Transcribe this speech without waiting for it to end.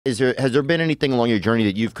Has there been anything along your journey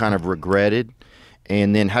that you've kind of regretted?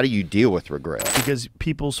 And then how do you deal with regret? Because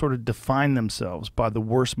people sort of define themselves by the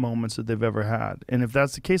worst moments that they've ever had. And if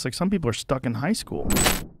that's the case, like some people are stuck in high school.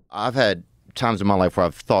 I've had times in my life where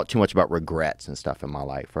I've thought too much about regrets and stuff in my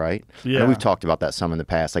life, right? Yeah. I know we've talked about that some in the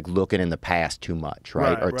past, like looking in the past too much,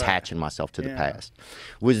 right? Or attaching myself to the past.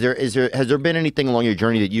 Has there been anything along your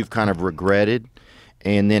journey that you've kind of regretted?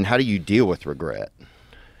 And then how do you deal with regret?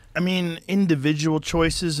 I mean, individual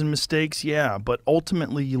choices and mistakes, yeah, but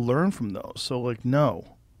ultimately you learn from those. So, like,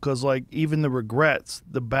 no. Because, like, even the regrets,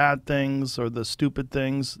 the bad things or the stupid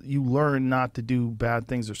things, you learn not to do bad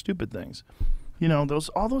things or stupid things. You know,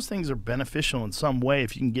 all those things are beneficial in some way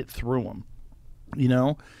if you can get through them. You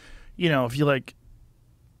know, if you, like,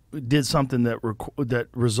 did something that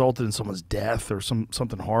resulted in someone's death or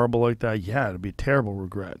something horrible like that, yeah, it'd be a terrible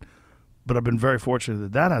regret. But I've been very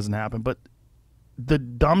fortunate that hasn't happened. But the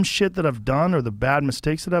dumb shit that I've done or the bad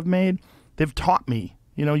mistakes that I've made, they've taught me.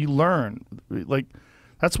 You know, you learn. Like,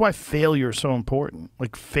 that's why failure is so important.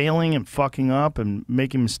 Like, failing and fucking up and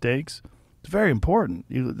making mistakes, it's very important.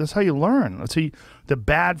 That's how you learn. That's how the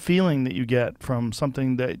bad feeling that you get from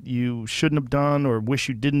something that you shouldn't have done or wish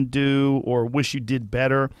you didn't do or wish you did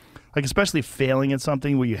better. Like, especially failing at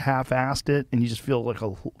something where you half-assed it and you just feel like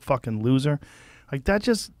a fucking loser. Like, that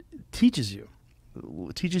just teaches you.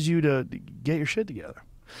 It teaches you to get your shit together.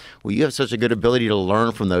 Well, you have such a good ability to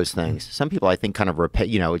learn from those things. Some people, I think, kind of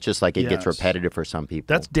it's just like it gets repetitive for some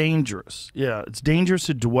people. That's dangerous. Yeah, it's dangerous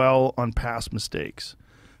to dwell on past mistakes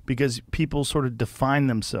because people sort of define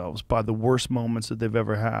themselves by the worst moments that they've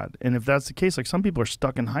ever had. And if that's the case, like some people are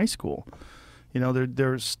stuck in high school. You know,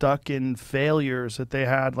 they're stuck in failures that they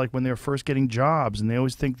had like when they were first getting jobs, and they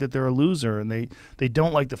always think that they're a loser, and they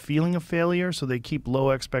don't like the feeling of failure, so they keep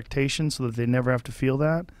low expectations so that they never have to feel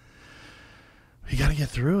that. You got to get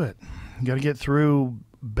through it. You got to get through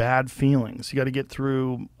bad feelings. You got to get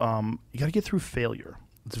through failure.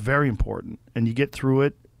 It's very important, and you get through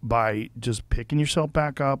it by just picking yourself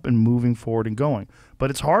back up and moving forward and going.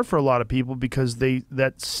 But it's hard for a lot of people because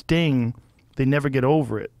that sting. They never get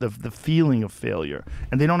over it, the feeling of failure.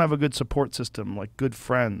 And they don't have a good support system, like good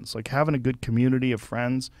friends. Like having a good community of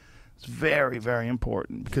friends is very, very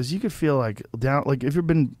important because you could feel like if you've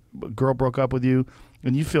been, a girl broke up with you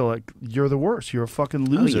and you feel like you're the worst. You're a fucking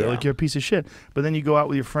loser. Like you're a piece of shit. But then you go out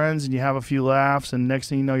with your friends and you have a few laughs and next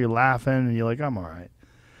thing you know, you're laughing and you're like, I'm all right.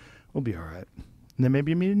 We'll be all right. And then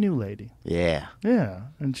maybe you meet a new lady. Yeah. Yeah.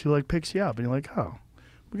 And she like picks you up and you're like, oh,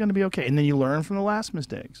 we're going to be okay. And then you learn from the last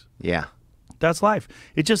mistakes. Yeah. That's life.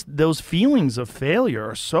 It's just those feelings of failure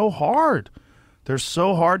are so hard. They're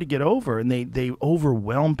so hard to get over, and they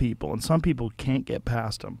overwhelm people, and some people can't get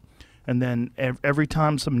past them. And then every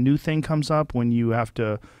time some new thing comes up, when you have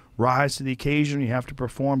to rise to the occasion, you have to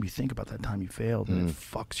perform, you think about that time you failed, and it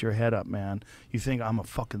fucks your head up, man. You think, I'm a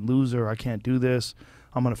fucking loser. I can't do this.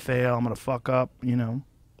 I'm going to fail. I'm going to fuck up, you know.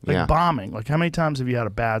 Like bombing. Like how many times have you had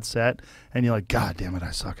a bad set, and you're like, God damn it,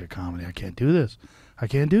 I suck at comedy. I can't do this. I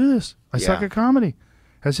can't do this. I suck at comedy.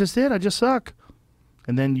 That's just it. I just suck.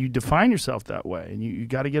 And then you define yourself that way, and you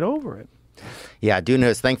got to get over it. Yeah, I do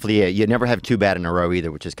notice, thankfully, you never have too bad in a row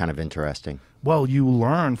either, which is kind of interesting. Well, you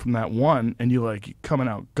learn from that one, and you like coming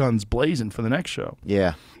out guns blazing for the next show.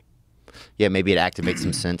 Yeah. Yeah, maybe it activates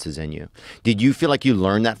some senses in you. Did you feel like you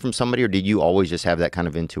learned that from somebody, or did you always just have that kind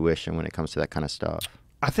of intuition when it comes to that kind of stuff?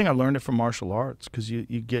 I think I learned it from martial arts because you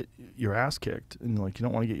get your ass kicked, and like you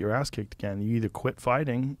don't want to get your ass kicked again. You either quit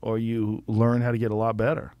fighting or you learn how to get a lot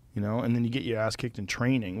better, you know. And then you get your ass kicked in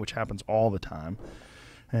training, which happens all the time.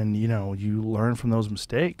 And you know, you learn from those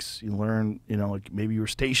mistakes. You learn, you know, like maybe you were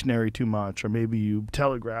stationary too much, or maybe you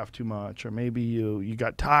telegraphed too much, or maybe you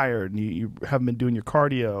got tired and you haven't been doing your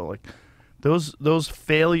cardio. Like those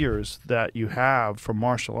failures that you have from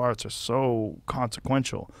martial arts are so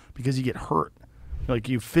consequential because you get hurt. Like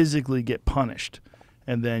you physically get punished,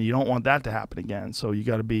 and then you don't want that to happen again. So you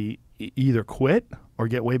got to be either quit or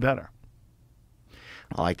get way better.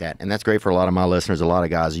 I like that, and that's great for a lot of my listeners. A lot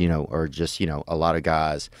of guys, you know, or just a lot of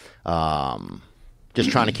guys, just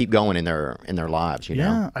trying to keep going in their lives. You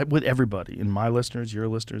know, with everybody, in my listeners, your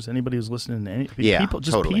listeners, anybody who's listening to people,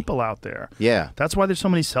 just totally. People out there. Yeah, that's why there's so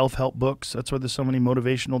many self-help books. That's why there's so many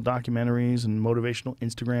motivational documentaries and motivational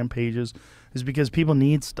Instagram pages. Is because people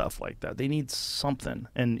need stuff like that. They need something,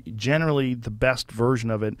 and generally the best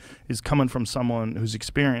version of it is coming from someone who's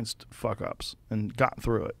experienced fuck-ups and got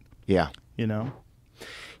through it. Yeah, you know.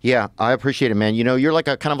 Yeah, I appreciate it, man. You know, you're like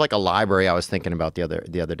kind of like a library. I was thinking about the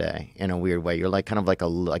other day in a weird way. You're like kind of like a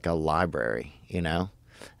library. You know,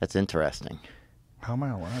 that's interesting. How am I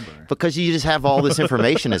a library? Because you just have all this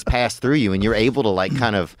information that's passed through you, and you're able to like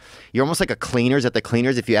kind of, you're almost like a cleaners at the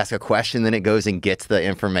cleaners. If you ask a question, then it goes and gets the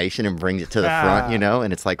information and brings it to the front, you know,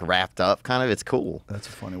 and it's like wrapped up kind of. It's cool. That's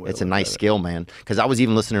a funny way. It's a nice skill, man. Because I was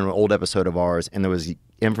even listening to an old episode of ours, and there was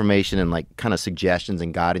information and like kind of suggestions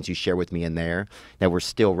and guidance you share with me in there that were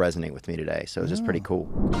still resonate with me today. So it's just pretty cool.